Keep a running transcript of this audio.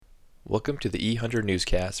Welcome to the eHunter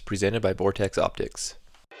Newscast, presented by Vortex Optics.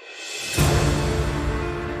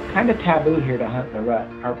 Kind of taboo here to hunt in the rut.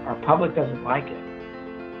 Our public doesn't like it.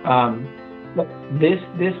 Look,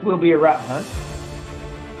 this will be a rut hunt.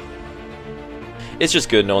 It's just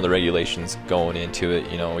good knowing the regulations going into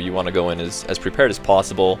it. You know, you want to go in as prepared as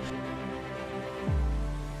possible.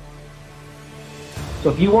 So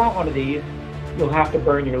if you want one of these, you'll have to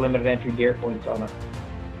burn your limited entry deer points on it.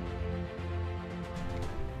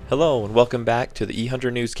 Hello and welcome back to the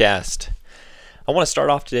eHunter Newscast. I want to start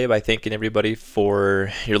off today by thanking everybody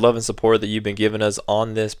for your love and support that you've been giving us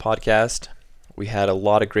on this podcast. We had a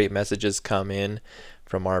lot of great messages come in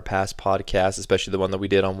from our past podcasts, especially the one that we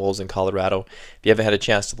did on wolves in Colorado. If you haven't had a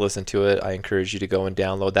chance to listen to it, I encourage you to go and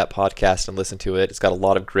download that podcast and listen to it. It's got a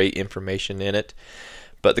lot of great information in it.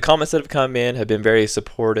 But the comments that have come in have been very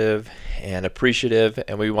supportive and appreciative,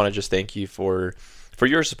 and we want to just thank you for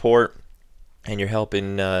your support and your help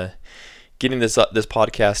in getting this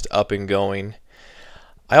podcast up and going.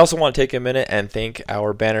 I also want to take a minute and thank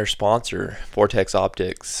our banner sponsor, Vortex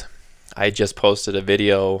Optics. I just posted a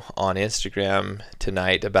video on Instagram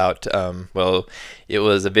tonight about, it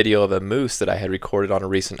was a video of a moose that I had recorded on a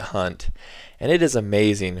recent hunt. And it is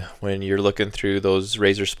amazing when you're looking through those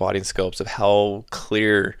razor spotting scopes of how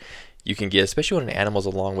clear you can get, especially when an animal's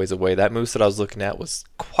a long ways away. That moose that I was looking at was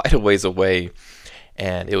quite a ways away,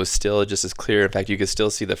 and it was still just as clear. In fact, you could still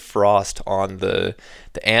see the frost on the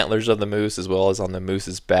antlers of the moose as well as on the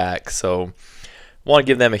moose's back. So I want to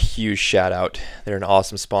give them a huge shout out. They're an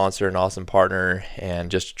awesome sponsor, an awesome partner, and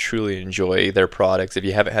just truly enjoy their products. If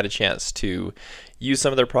you haven't had a chance to use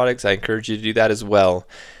some of their products, I encourage you to do that as well.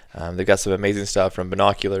 They've got some amazing stuff from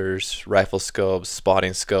binoculars, rifle scopes,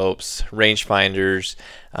 spotting scopes, range finders,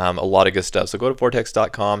 a lot of good stuff. So go to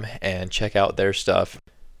vortex.com and check out their stuff.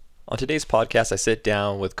 On today's podcast, I sit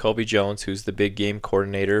down with Colby Jones, who's the big game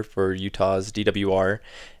coordinator for Utah's DWR,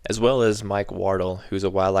 as well as Mike Wardle, who's a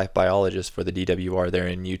wildlife biologist for the DWR there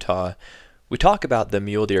in Utah. We talk about the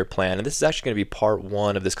mule deer plan, and this is actually going to be part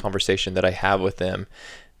one of this conversation that I have with them.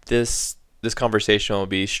 This conversation will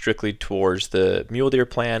be strictly towards the mule deer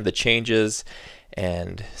plan, the changes,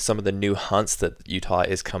 and some of the new hunts that Utah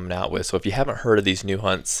is coming out with. So if you haven't heard of these new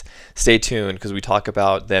hunts, stay tuned because we talk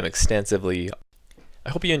about them extensively. I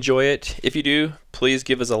hope you enjoy it. If you do, please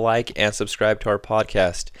give us a like and subscribe to our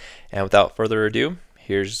podcast. And without further ado,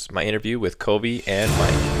 here's my interview with Colby and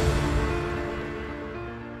Mike.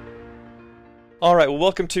 All right, well,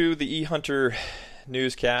 welcome to the eHunter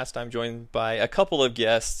Newscast. I'm joined by a couple of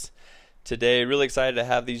guests today. Really excited to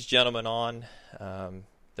have these gentlemen on.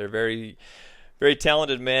 They're very, very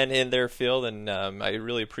talented men in their field, and I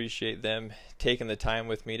really appreciate them taking the time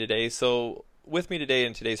with me today. So with me today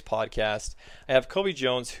in today's podcast, I have Colby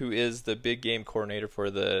Jones, who is the big game coordinator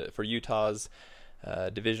for Utah's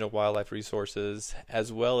Division of Wildlife Resources,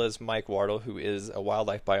 as well as Mike Wardle, who is a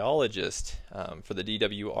wildlife biologist for the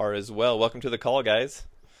DWR as well. Welcome to the call, guys.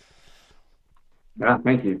 Yeah,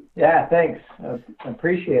 thank you. Yeah, thanks. I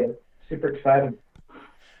appreciate it. Super excited.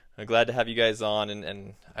 I'm glad to have you guys on,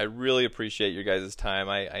 and I really appreciate your guys' time.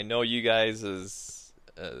 I know you guys as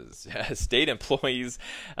state employees,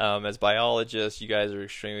 as biologists, you guys are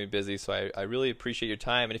extremely busy, so I really appreciate your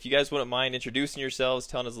time. And if you guys wouldn't mind introducing yourselves,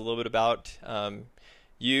 telling us a little bit about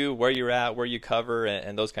you, where you're at, where you cover,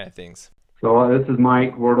 and those kind of things. So this is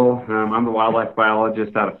Mike Wardle. I'm the wildlife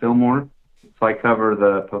biologist out of Fillmore. So I cover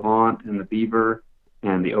the Pavant and the Beaver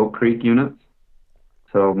and the Oak Creek units.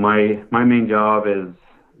 So my main job is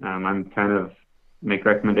I'm kind of make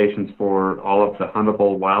recommendations for all of the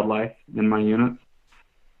huntable wildlife in my units.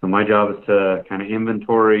 So my job is to kind of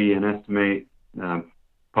inventory and estimate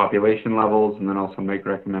population levels, and then also make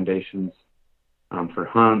recommendations for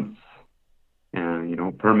hunts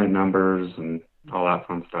and permit numbers and all that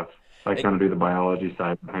fun stuff. So I kind of do the biology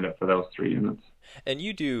side behind it for those three units. And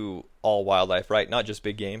you do all wildlife, right? Not just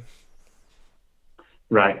big game?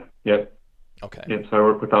 Right. Yep. Okay. Yep. So I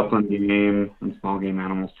work with upland game and small game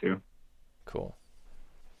animals too. Cool.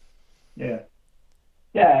 Yeah.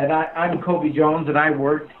 Yeah, and I'm Colby Jones, and I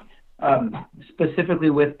work specifically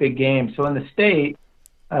with big game. So in the state,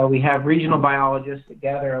 we have regional biologists that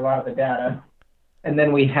gather a lot of the data, and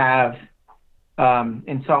then we have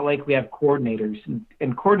in Salt Lake we have coordinators,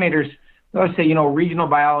 and coordinators. I always say, regional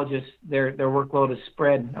biologists, their workload is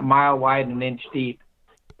spread a mile wide and an inch deep.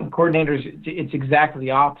 And coordinators, it's exactly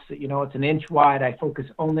the opposite. It's an inch wide. I focus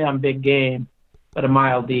only on big game, but a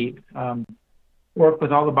mile deep. Work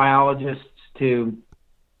with all the biologists to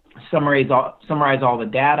summarize all the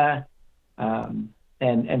data,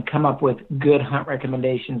 and come up with good hunt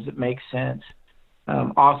recommendations that make sense.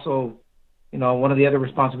 Also, one of the other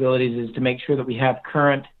responsibilities is to make sure that we have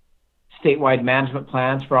current statewide management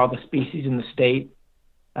plans for all the species in the state,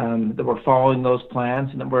 that we're following those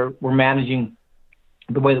plans, and that we're managing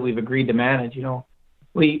the way that we've agreed to manage.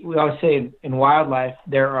 We always say in wildlife,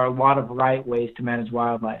 there are a lot of right ways to manage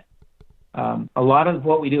wildlife. A lot of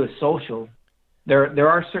what we do is social. There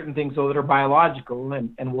are certain things, though, that are biological,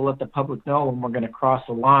 and we'll let the public know when we're going to cross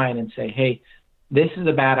a line and say, hey, this is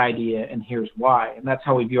a bad idea, and here's why. And that's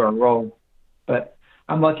how we view our role. But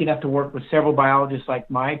I'm lucky enough to work with several biologists like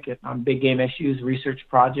Mike on big game issues, research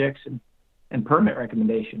projects, and permit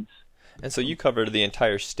recommendations. And so you covered the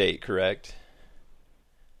entire state, correct?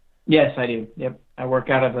 Yes, I do. Yep. I work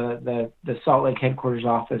out of the Salt Lake headquarters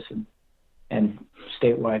office and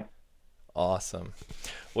statewide. Awesome.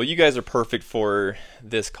 Well, you guys are perfect for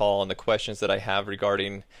this call and the questions that I have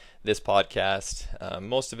regarding this podcast.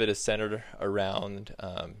 Most of it is centered around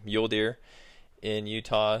mule deer in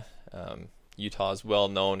Utah. Utah is well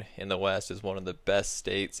known in the West as one of the best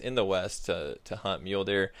states in the West to hunt mule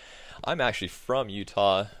deer. I'm actually from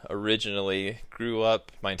Utah originally, grew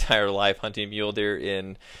up my entire life hunting mule deer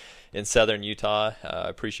in southern Utah. I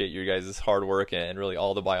appreciate your guys' hard work and really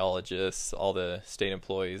all the biologists, all the state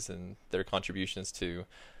employees, and their contributions to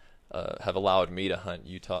have allowed me to hunt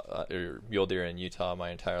or mule deer in Utah my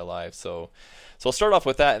entire life. So I'll start off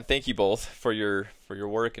with that, and thank you both for your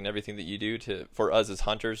work and everything that you do for us as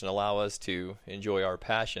hunters and allow us to enjoy our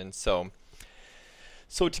passion. So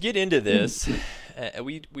to get into this,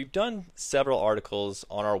 we've done several articles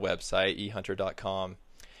on our website, ehunter.com,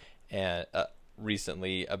 and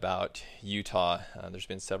recently about Utah. There's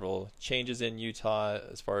been several changes in Utah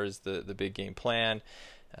as far as the big game plan,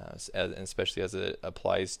 and especially as it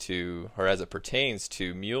applies to, or as it pertains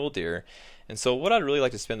to, mule deer. And so what I'd really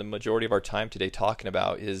like to spend the majority of our time today talking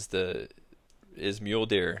about is mule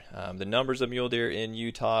deer, the numbers of mule deer in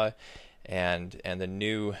Utah, and the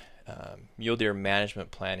new mule deer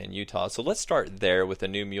management plan in Utah. So let's start there with the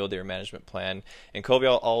new mule deer management plan. And Kobe,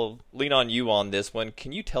 I'll lean on you on this one.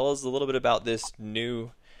 Can you tell us a little bit about this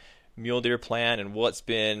new mule deer plan and what's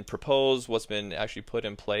been proposed, what's been actually put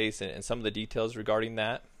in place, and some of the details regarding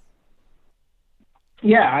that?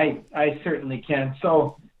 Yeah, I certainly can.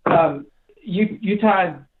 So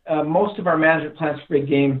Utah, most of our management plans for big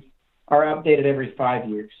game are updated every 5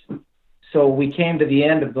 years. So we came to the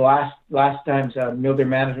end of the last time's mule deer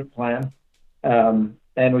management plan,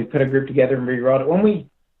 and we put a group together and rewrote it.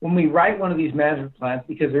 When we write one of these management plans,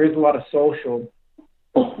 because there is a lot of social,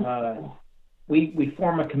 we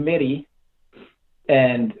form a committee,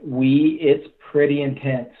 and it's pretty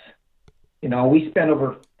intense. We spend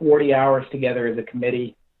over 40 hours together as a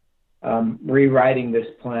committee rewriting this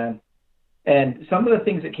plan. And some of the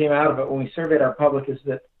things that came out of it when we surveyed our public is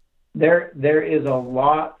that there is a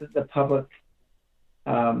lot that the public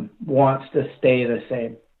wants to stay the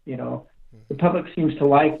same. The public seems to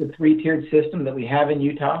like the 3-tiered system that we have in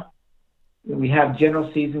Utah. We have general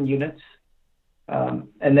season units,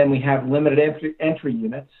 and then we have limited entry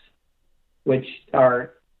units, which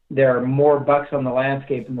there are more bucks on the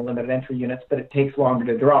landscape in the limited entry units, but it takes longer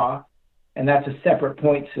to draw, and that's a separate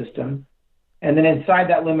point system. And then inside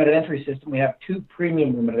that limited entry system, we have 2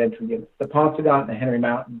 premium limited entry units, the Paunsaugunt and the Henry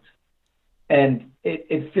Mountains. And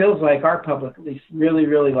it feels like our public at least really,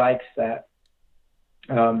 really likes that.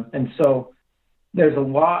 And so there's a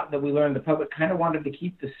lot that we learned the public kind of wanted to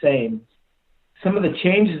keep the same. Some of the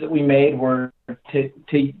changes that we made were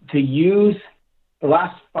to use the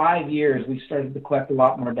last 5 years, we've started to collect a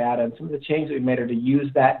lot more data. And some of the changes that we made are to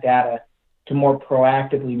use that data to more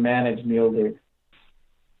proactively manage mule deer.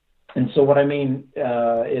 And so what I mean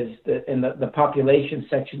is that in the population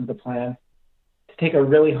section of the plan, to take a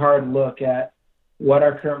really hard look at what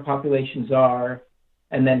our current populations are,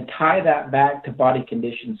 and then tie that back to body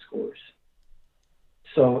condition scores.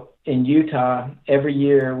 So in Utah, every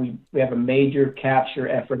year we have a major capture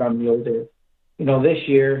effort on mule deer. This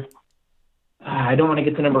year, I don't want to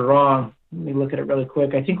get the number wrong. Let me look at it really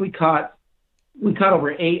quick. I think we caught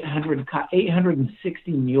over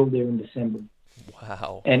 860 mule deer in December.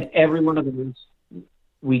 Wow. And every one of those,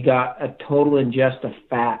 we got a total ingest of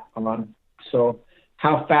fat on. So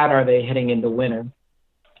how fat are they heading into winter?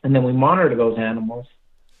 And then we monitor those animals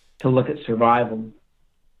to look at survival.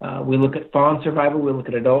 We look at fawn survival. We look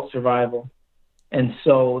at adult survival. And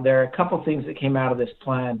so there are a couple things that came out of this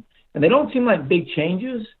plan. And they don't seem like big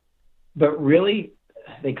changes, but really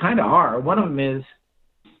they kind of are. One of them is,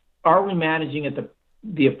 are we managing at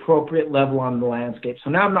the appropriate level on the landscape? So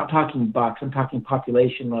now I'm not talking bucks, I'm talking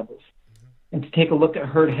population levels. And to take a look at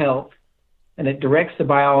herd health, and it directs the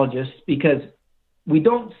biologists, because we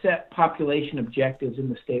don't set population objectives in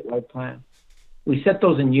the statewide plan. We set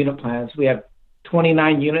those in unit plans. We have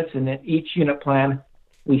 29 units, and in each unit plan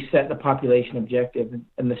we set the population objective.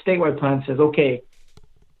 And the statewide plan says, okay,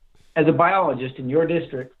 as a biologist in your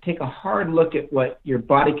district, take a hard look at what your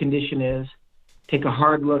body condition is, take a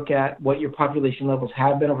hard look at what your population levels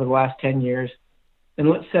have been over the last 10 years, and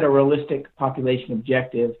let's set a realistic population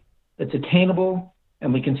objective that's attainable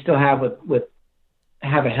and we can still have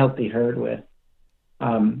a healthy herd with.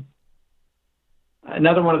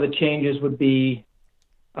 Another one of the changes would be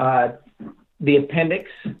the appendix.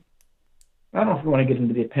 I don't know if we want to get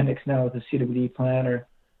into the appendix now with the CWD plan or.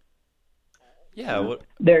 Yeah.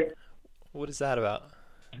 What is that about?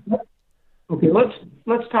 Okay,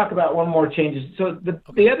 let's talk about one more change. So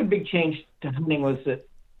the other big change to hunting was that,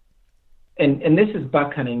 and this is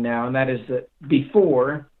buck hunting now, and that is that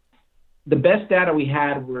before, the best data we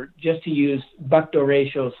had were just to use buck-doe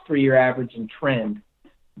ratios, 3-year average, and trend.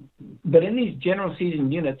 But in these general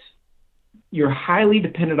season units, you're highly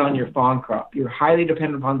dependent on your fawn crop. You're highly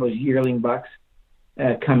dependent upon those yearling bucks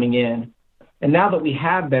coming in. And now that we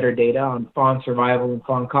have better data on fawn survival and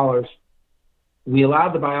fawn collars, we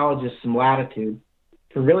allowed the biologists some latitude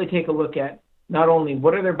to really take a look at not only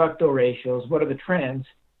what are their buck-doe ratios, what are the trends,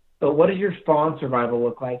 but what does your fawn survival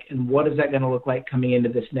look like, and what is that going to look like coming into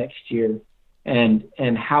this next year, and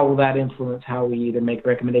how will that influence how we either make a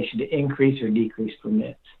recommendation to increase or decrease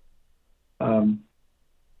permits. And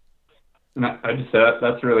I just say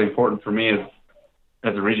that's really important for me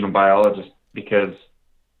as a regional biologist, because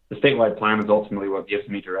the statewide plan is ultimately what gives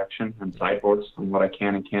me direction and sideboards on what I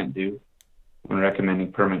can and can't do when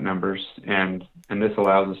recommending permit numbers, and this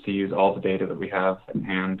allows us to use all the data that we have in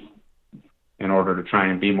hand in order to try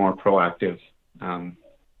and be more proactive, and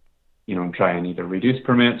try and either reduce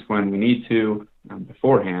permits when we need to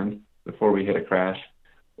beforehand, before we hit a crash,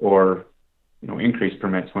 or increase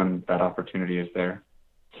permits when that opportunity is there.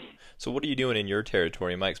 So what are you doing in your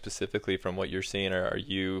territory, Mike, specifically from what you're seeing? Are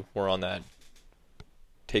you more on that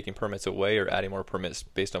taking permits away or adding more permits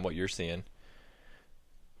based on what you're seeing?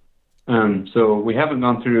 So we haven't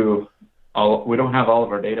gone through we don't have all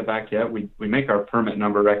of our data back yet. We make our permit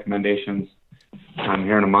number recommendations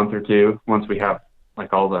here in a month or two, once we have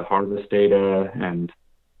like all the harvest data and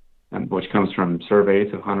which comes from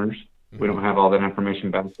surveys of hunters. Mm-hmm. We don't have all that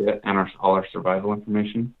information back yet, and all our survival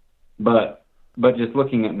information. But just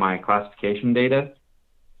looking at my classification data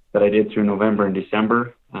that I did through November and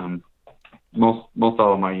December, most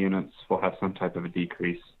all of my units will have some type of a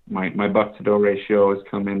decrease. My buck to doe ratio has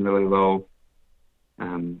come in really low,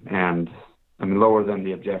 and I mean lower than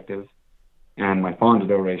the objective. And my fawn to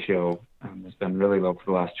doe ratio has been really low for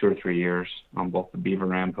the last 2 or 3 years on both the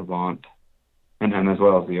beaver and pavant, and as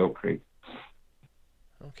well as the Oak Creek.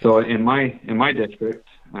 Okay. So in my district,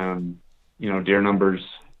 deer numbers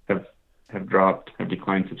have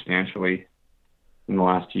declined substantially in the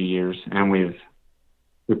last few years, and we've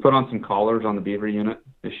put on some collars on the beaver unit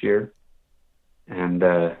this year, and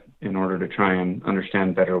in order to try and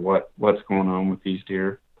understand better what's going on with these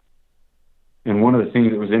deer. And one of the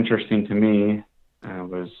things that was interesting to me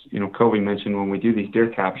was, Kobe mentioned when we do these deer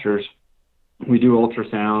captures, we do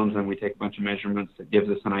ultrasounds and we take a bunch of measurements that gives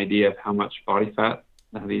us an idea of how much body fat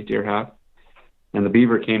these deer have. And the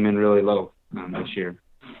beaver came in really low this year,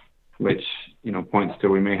 which, points to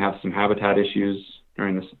we may have some habitat issues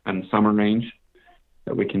during the summer range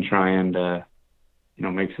that we can try and,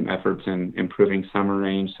 make some efforts in improving summer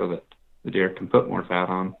range so that the deer can put more fat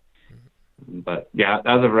on. But yeah,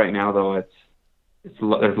 as of right now, though,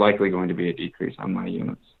 there's likely going to be a decrease on my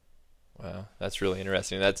units. Wow, that's really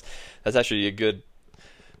interesting. That's actually a good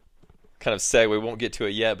kind of segue. We won't get to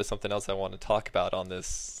it yet, but something else I want to talk about on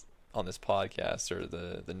this podcast, or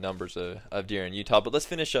the numbers of deer in Utah. But let's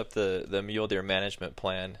finish up the mule deer management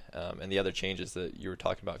plan and the other changes that you were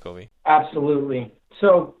talking about, Kobe. Absolutely.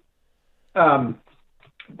 So,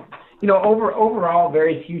 overall,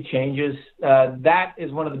 very few changes. That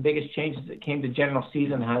is one of the biggest changes that came to general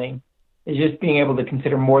season hunting, is just being able to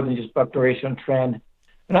consider more than just buck ratio and trend.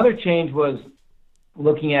 Another change was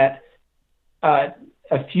looking at a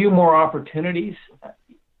few more opportunities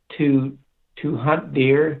to hunt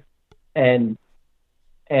deer and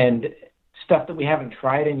stuff that we haven't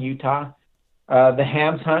tried in Utah. The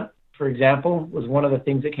hams hunt, for example, was one of the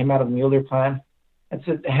things that came out of the mule deer plan. It's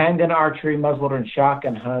a handgun archery, muzzleloader, and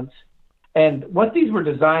shotgun hunts. And what these were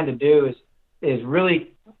designed to do is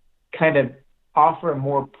really kind of offer a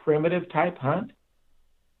more primitive type hunt.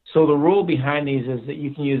 So the rule behind these is that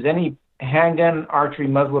you can use any handgun, archery,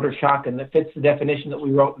 muzzleloader, shotgun that fits the definition that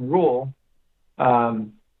we wrote in rule,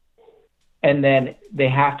 and then they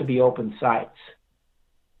have to be open sights.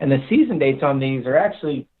 And the season dates on these are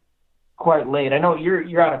actually quite late. I know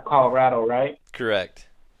you're out of Colorado, right? Correct.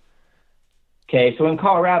 Okay, so in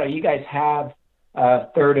Colorado, you guys have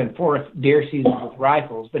third and fourth deer seasons with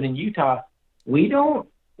rifles. But in Utah,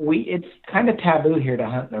 it's kind of taboo here to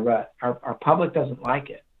hunt in the rut. Our public doesn't like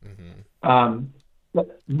it.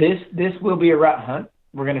 But this will be a rut hunt.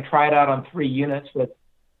 We're going to try it out on 3 units with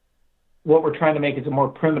what we're trying to make is a more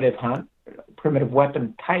primitive hunt, primitive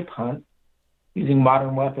weapon type hunt, using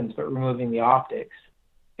modern weapons but removing the optics,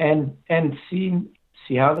 and see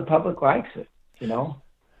how the public likes it,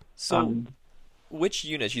 So which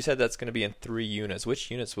units? You said that's going to be in 3 units.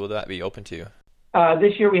 Which units will that be open to?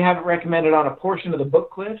 This year we have it recommended on a portion of the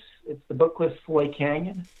Book Cliffs. It's the Book Cliffs Floy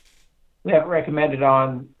Canyon. We have it recommended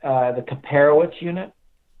on the Kaparowitz unit,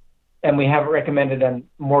 and we have it recommended on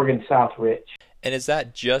Morgan South Ridge. And is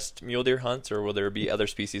that just mule deer hunts, or will there be other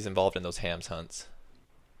species involved in those hams hunts?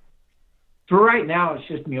 For right now, it's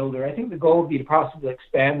just mule deer. I think the goal would be to possibly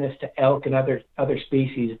expand this to elk and other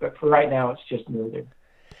species, but for right now, it's just mule deer.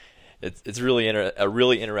 It's really a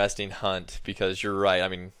really interesting hunt, because you're right. I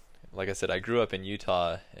mean, like I said, I grew up in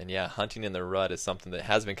Utah, and yeah, hunting in the rut is something that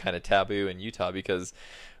has been kind of taboo in Utah, because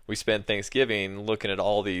we spend Thanksgiving looking at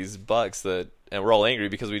all these bucks and we're all angry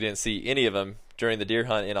because we didn't see any of them during the deer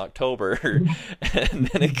hunt in October. And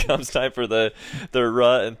then it comes time for the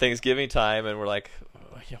rut and Thanksgiving time, and we're like,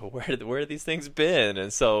 where have these things been?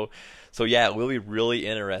 And so yeah, it will be really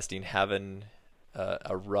interesting having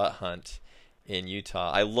a rut hunt in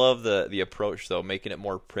Utah. I love the approach, though, making it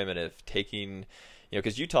more primitive, taking,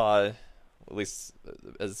 because Utah, at least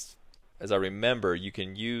as I remember, you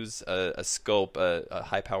can use a scope, a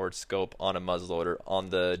high-powered scope on a muzzleloader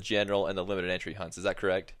on the general and the limited entry hunts. Is that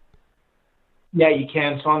correct? Yeah, you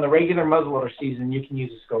can. So on the regular muzzleloader season, you can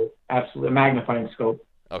use a scope, absolutely, a magnifying scope.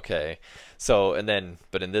 Okay. So,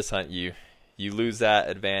 but in this hunt, you lose that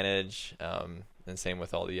advantage, and same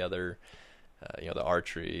with all the other, the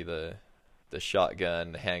archery, the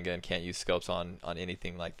shotgun, the handgun, can't use scopes on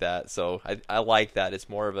anything like that. So I like that. It's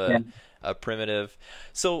more of a primitive.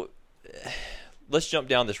 So let's jump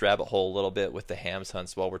down this rabbit hole a little bit with the hams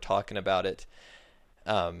hunts while we're talking about it.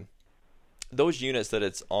 Those units that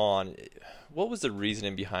it's on, what was the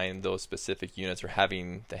reasoning behind those specific units, or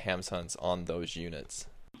having the hams hunts on those units?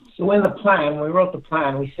 So in the plan, when we wrote the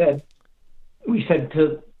plan, we set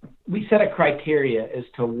a criteria as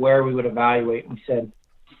to where we would evaluate. We said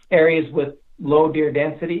areas with low deer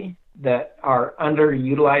density that are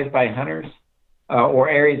underutilized by hunters, or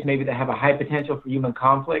areas maybe that have a high potential for human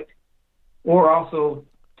conflict, or also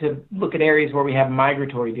to look at areas where we have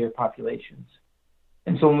migratory deer populations.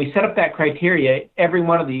 And so when we set up that criteria, every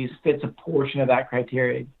one of these fits a portion of that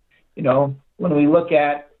criteria. When we look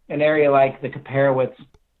at an area like the Kaparowitz,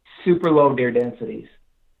 super low deer densities,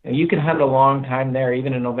 and you can hunt a long time there,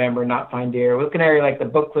 even in November, and not find deer. We look at an area like the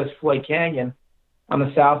Book Cliffs Floy Canyon on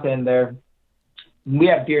the south end there. We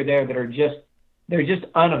have deer there that are just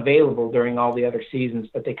unavailable during all the other seasons,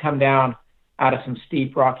 but they come down out of some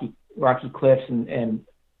steep rocky cliffs and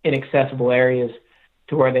inaccessible areas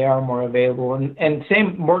to where they are more available. And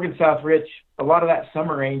same Morgan South Ridge, a lot of that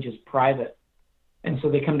summer range is private. And so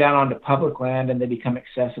they come down onto public land and they become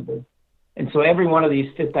accessible. And so every one of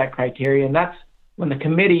these fit that criteria. And that's when the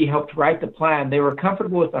committee helped write the plan. They were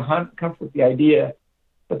comfortable with the hunt, comfortable with the idea,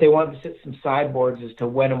 but they wanted to set some sideboards as to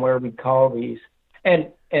when and where we'd call these.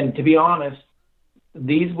 And to be honest,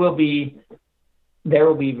 there will be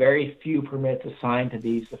very few permits assigned to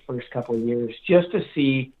these the first couple of years, just to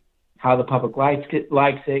see how the public likes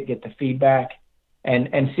it, get the feedback,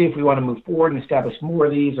 and see if we want to move forward and establish more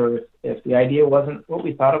of these, or if the idea wasn't what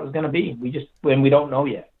we thought it was going to be. We don't know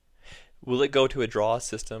yet. Will it go to a draw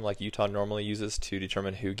system like Utah normally uses to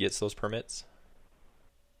determine who gets those permits?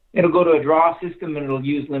 It'll go to a draw system, and it'll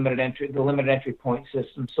use the limited entry point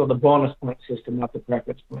system, so the bonus point system, not the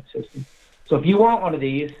preference point system. So if you want one of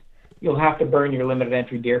these, you'll have to burn your limited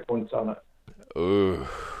entry deer points on it. Ooh,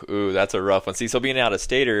 that's a rough one. See, so being out of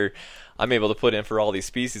stater, I'm able to put in for all these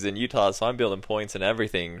species in Utah, so I'm building points and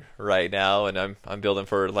everything right now, and I'm building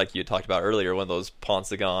for, like you talked about earlier, one of those Ponce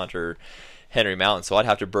de Gant or Henry Mountain, so I'd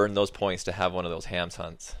have to burn those points to have one of those hams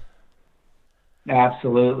hunts.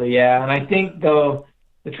 Absolutely, yeah. And I think, though,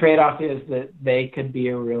 the trade-off is that they could be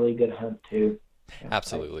a really good hunt, too.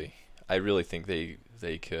 Absolutely. I really think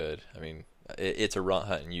they could. I mean, it's a rut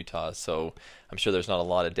hunt in Utah, so I'm sure there's not a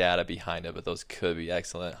lot of data behind it, but those could be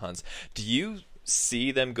excellent hunts. Do you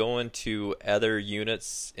see them going to other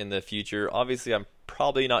units in the future? Obviously, I'm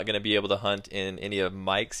probably not going to be able to hunt in any of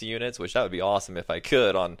Mike's units, which that would be awesome if I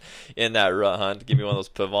could in that rut hunt. Give me one of those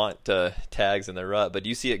Pavant tags in the rut. But do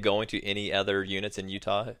you see it going to any other units in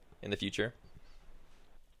Utah in the future?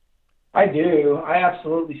 I do. I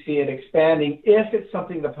absolutely see it expanding if it's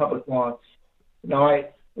something the public wants.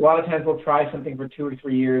 A lot of times we'll try something for 2 or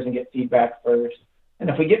 3 years and get feedback first. And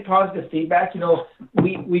if we get positive feedback,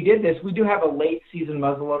 we did this. We do have a late season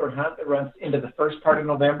muzzleloader hunt that runs into the first part of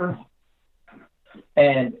November.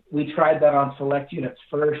 And we tried that on select units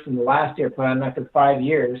first. And the last year plan, after 5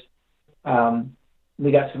 years,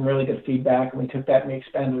 we got some really good feedback, and we took that and we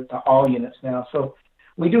expanded it to all units now. So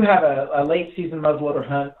we do have a late season muzzleloader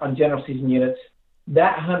hunt on general season units.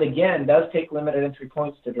 That hunt, again, does take limited entry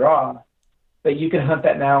points to draw, but you can hunt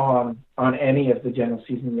that now on any of the general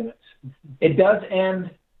season units. It does end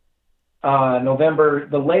November.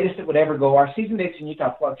 The latest it would ever go, our season dates in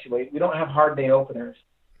Utah fluctuate. We don't have hard day openers.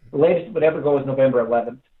 The latest it would ever go is November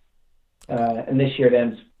 11th. And this year it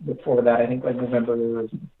ends before that, I think, like November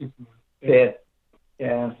 5th.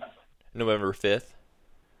 Yeah. November 5th?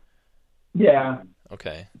 Yeah.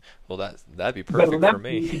 Okay. Well, that'd be perfect for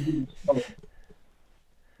me.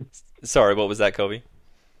 Sorry, what was that, Kobe?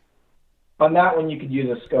 On that one, you could use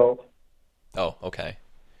a scope. Oh, okay.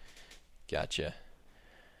 Gotcha.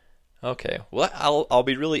 Okay. Well, I'll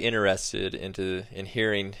be really interested in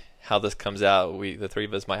hearing how this comes out. The three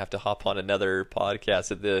of us might have to hop on another podcast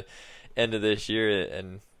at the end of this year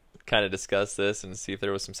and kind of discuss this and see if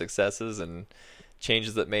there was some successes and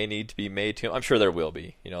changes that may need to be made to them. I'm sure there will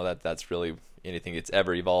be. That's really anything. It's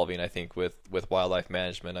ever evolving. I think with wildlife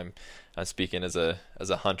management, I'm speaking as a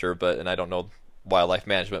hunter, and I don't know wildlife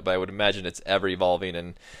management, but I would imagine it's ever evolving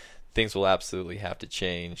and things will absolutely have to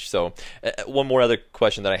change. So one more other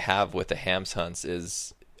question that I have with the hams hunts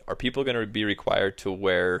is, are people going to be required to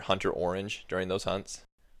wear hunter orange during those hunts?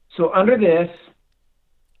 So under this,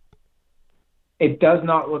 it does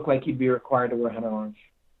not look like you'd be required to wear hunter orange.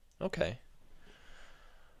 Okay.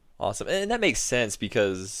 Awesome. And that makes sense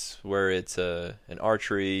because where it's an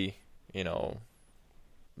archery,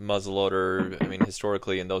 muzzleloader,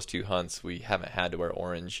 historically in those two hunts, we haven't had to wear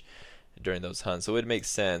orange during those hunts. So it makes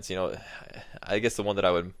sense. I guess the one that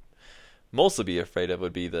I would mostly be afraid of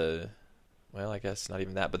would be I guess not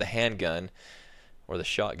even that, but the handgun or the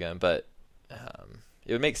shotgun. But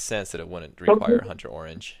it would make sense that it wouldn't require hunter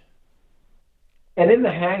orange. And in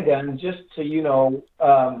the handgun, just so you know,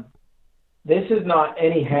 this is not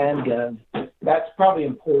any handgun. That's probably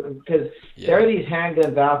important because there are these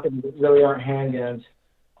handguns out there that really aren't handguns.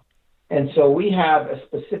 And so we have a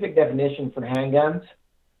specific definition for handguns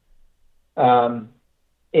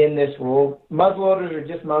in this rule. Muzzleloaders are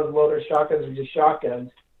just muzzleloaders. Shotguns are just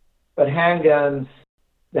shotguns. But handguns,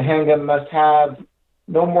 the handgun must have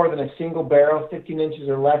no more than a single barrel, 15 inches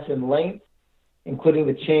or less in length, including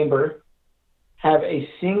the chamber, have a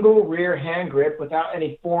single rear hand grip without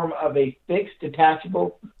any form of a fixed,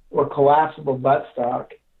 detachable, or collapsible buttstock,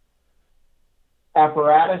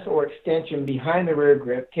 apparatus or extension behind the rear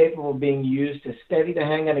grip capable of being used to steady the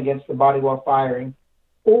handgun against the body while firing,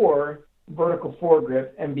 or vertical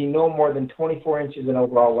foregrip, and be no more than 24 inches in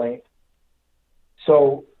overall length.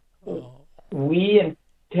 So we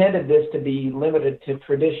intended this to be limited to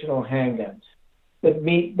traditional handguns that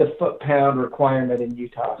meet the foot-pound requirement in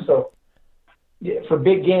Utah. So for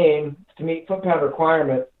big game, to meet foot-pound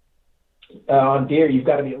requirement on deer, you've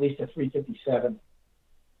got to be at least a 357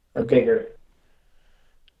 or bigger.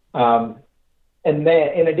 And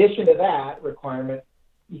then, in addition to that requirement,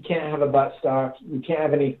 you can't have a buttstock. You can't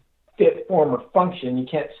have any fit, form, or function. You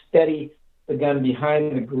can't steady the gun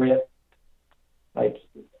behind the grip.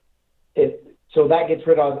 So that gets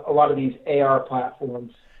rid of a lot of these AR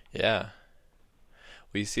platforms. Yeah.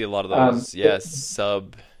 We see a lot of those,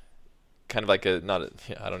 sub, kind of like I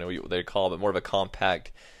don't know what they call it, but more of a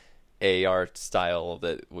compact AR style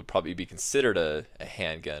that would probably be considered a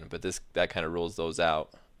handgun, but that kind of rules those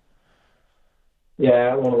out.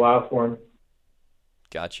 Yeah, it won't allow for them.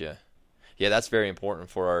 Gotcha. Yeah, that's very important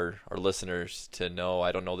for our listeners to know.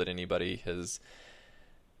 I don't know that anybody has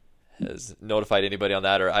notified anybody on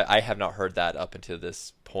that, or I have not heard that up until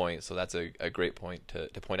this point, so that's a great point to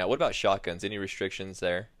point out. What about shotguns? Any restrictions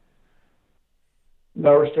there?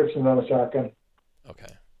 No restrictions on the shotgun.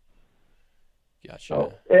 Okay.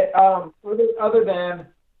 Gotcha. Other than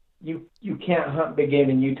you can't hunt big game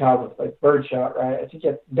in Utah with like birdshot, right? I think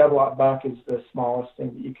double-aught buck is the smallest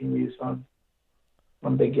thing that you can use on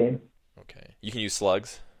big game. Okay. You can use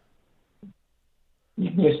slugs? You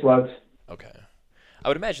can use slugs. Okay. I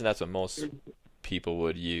would imagine that's what most people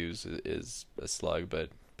would use is a slug, but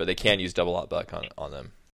they can use double-aught buck on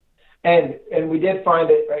them. And we did find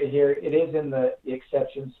it right here. It is in the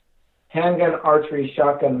exceptions. Handgun, archery,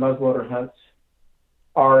 shotgun, muzzleloader hunts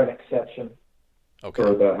are an exception. Okay.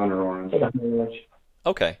 For the hunter orange.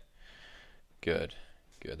 Okay. Good.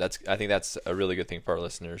 I think that's a really good thing for our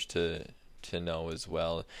listeners to to know as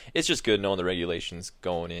well. It's just good knowing the regulations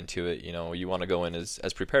going into it. You know, you want to go in as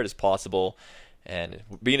prepared as possible. And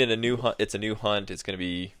being in a new hunt, it's a new hunt. It's going to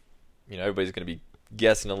be, you know, everybody's going to be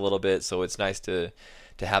guessing a little bit. So it's nice to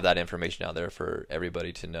have that information out there for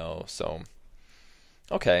everybody to know. So,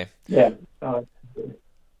 okay. Yeah.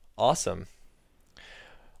 Awesome.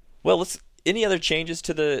 Well, any other changes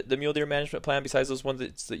to the mule deer management plan besides those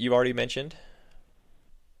ones that you've already mentioned?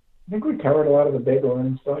 I think we covered a lot of the big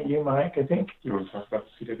ones, don't you, Mike? I think. You want to talk about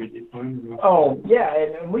the CWD plan? Oh, yeah,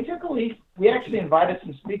 and we took a leaf. We actually invited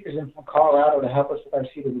some speakers in from Colorado to help us with our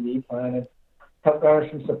CWD plan and help garner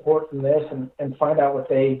some support from this and find out what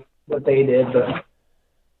they did. But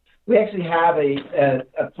we actually have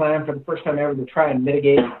a plan for the first time ever to try and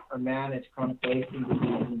mitigate or manage chronic wasting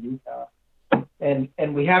disease in Utah.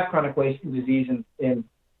 And we have chronic wasting disease in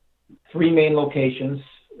 3 main locations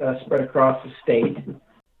spread across the state.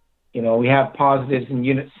 You know, we have positives in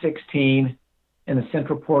Unit 16 in the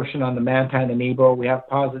central portion on the Manti and the Nebo. We have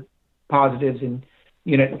positives in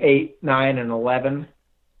Unit 8, 9, and 11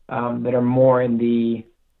 that are more in the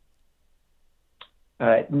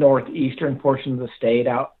northeastern portion of the state,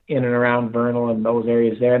 out in and around Vernal and those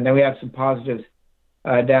areas there. And then we have some positives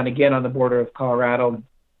down again on the border of Colorado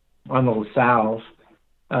on the La Salles.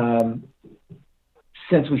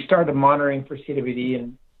 Since we started monitoring for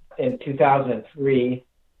CWD in 2003,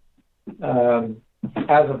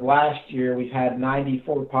 as of last year, we've had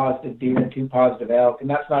 94 positive deer and 2 positive elk, and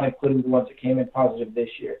that's not including the ones that came in positive this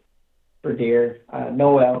year for deer.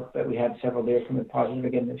 No elk, but we had several deer come in positive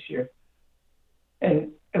again this year.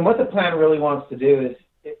 And what the plan really wants to do is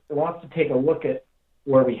it wants to take a look at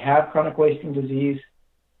where we have chronic wasting disease,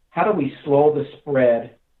 how do we slow the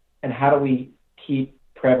spread, and how do we keep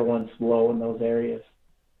prevalence low in those areas.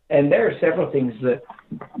 And there are several things that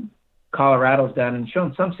Colorado's done and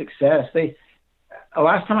shown some success.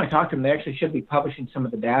 Last time I talked to them, they actually should be publishing some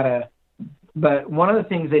of the data. But one of the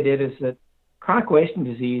things they did is that chronic wasting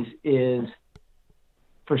disease is,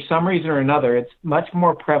 for some reason or another, it's much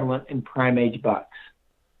more prevalent in prime age bucks.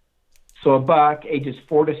 So a buck ages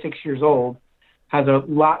 4 to 6 years old has a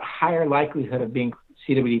lot higher likelihood of being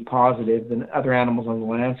CWD positive than other animals on the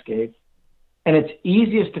landscape. And it's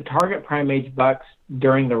easiest to target prime age bucks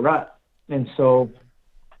during the rut. And so,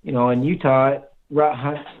 you know, in Utah, rut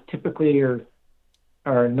hunts typically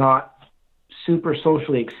are not super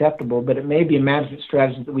socially acceptable, but it may be a management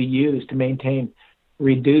strategy that we use to maintain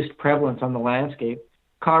reduced prevalence on the landscape.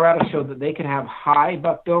 Colorado showed that they could have high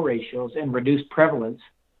buck-bill ratios and reduced prevalence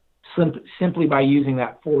simply by using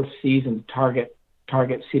that 4th season to target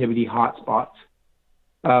CWD hotspots.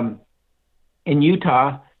 In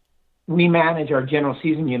Utah, we manage our general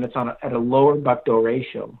season units at a lower buck-bill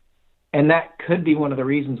ratio. And that could be one of the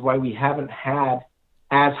reasons why we haven't had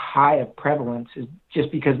as high a prevalence, is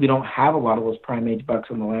just because we don't have a lot of those prime age bucks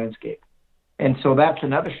on the landscape. And so that's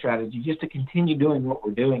another strategy, just to continue doing what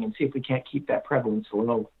we're doing and see if we can't keep that prevalence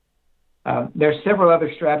low. There are several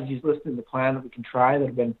other strategies listed in the plan that we can try that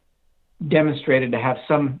have been demonstrated to have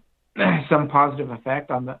some positive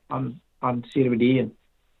effect on CWD,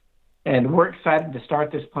 and we're excited to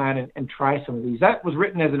start this plan and try some of these. That was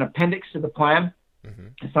written as an appendix to the plan. Mm-hmm.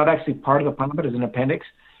 It's not actually part of the plan, but as an appendix.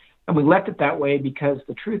 And we left it that way because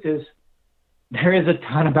the truth is there is a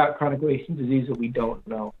ton about chronic wasting disease that we don't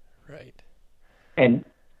know. Right. And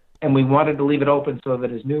we wanted to leave it open so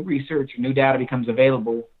that as new research or new data becomes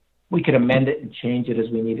available, we could amend it and change it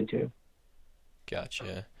as we needed to.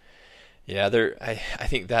 Gotcha. Yeah, I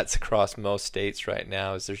think that's across most states right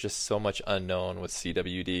now, is there's just so much unknown with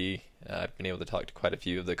CWD. I've been able to talk to quite a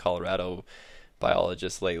few of the Colorado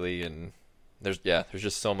biologists lately, and there's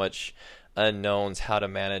just so much unknowns how to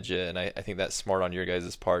manage it, and I think that's smart on your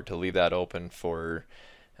guys' part to leave that open for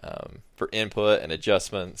input and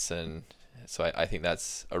adjustments, and so I think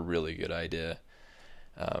that's a really good idea.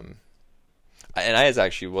 And I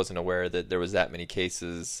actually wasn't aware that there was that many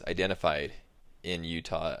cases identified in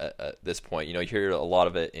Utah at this point. You know, you hear a lot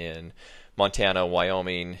of it in Montana,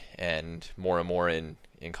 Wyoming, and more in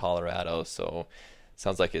Colorado. So it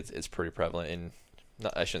sounds like it's pretty prevalent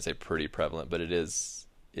I shouldn't say pretty prevalent, but it is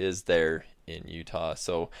there in Utah.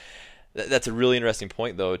 So that's a really interesting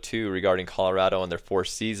point, though, too, regarding Colorado and their 4th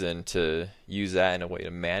season, to use that in a way to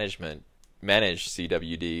manage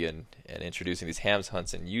CWD and introducing these hams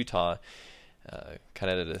hunts in Utah,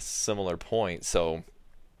 kind of at a similar point. So,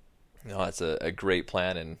 you know, that's a great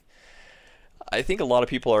plan, and I think a lot of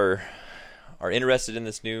people are interested in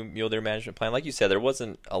this new mule deer management plan. Like you said, there's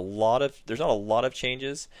not a lot of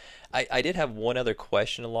changes. I did have one other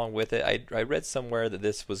question along with it. I read somewhere that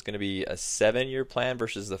this was going to be a 7-year plan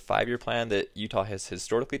versus the 5-year plan that Utah has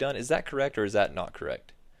historically done. Is that correct, or is that not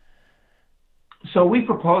correct? So we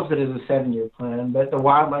proposed it as a 7-year plan, but the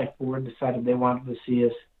Wildlife Board decided they wanted to see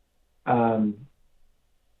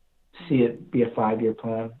it be a 5-year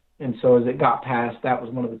plan. And so as it got passed, that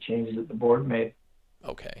was one of the changes that the board made.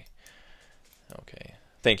 Okay.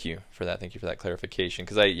 Thank you for that. Thank you for that clarification.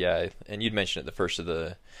 Because and you'd mentioned at the first of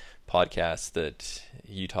the podcast that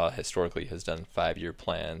Utah historically has done 5-year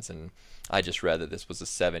plans, and I just read that this was a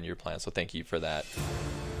 7-year plan. So thank you for that.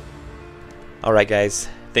 All right, guys.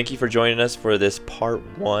 Thank you for joining us for this part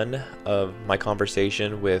 1 of my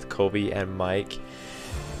conversation with Kobe and Mike.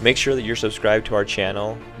 Make sure that you're subscribed to our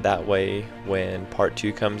channel. That way, when part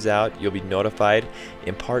 2 comes out, you'll be notified.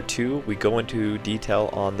 In part 2, we go into detail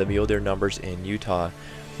on the mule deer numbers in Utah.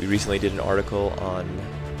 We recently did an article on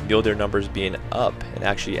mule deer numbers being up and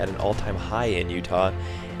actually at an all-time high in Utah,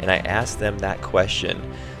 and I asked them that question.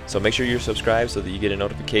 So make sure you're subscribed so that you get a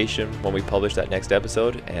notification when we publish that next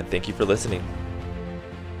episode, and thank you for listening.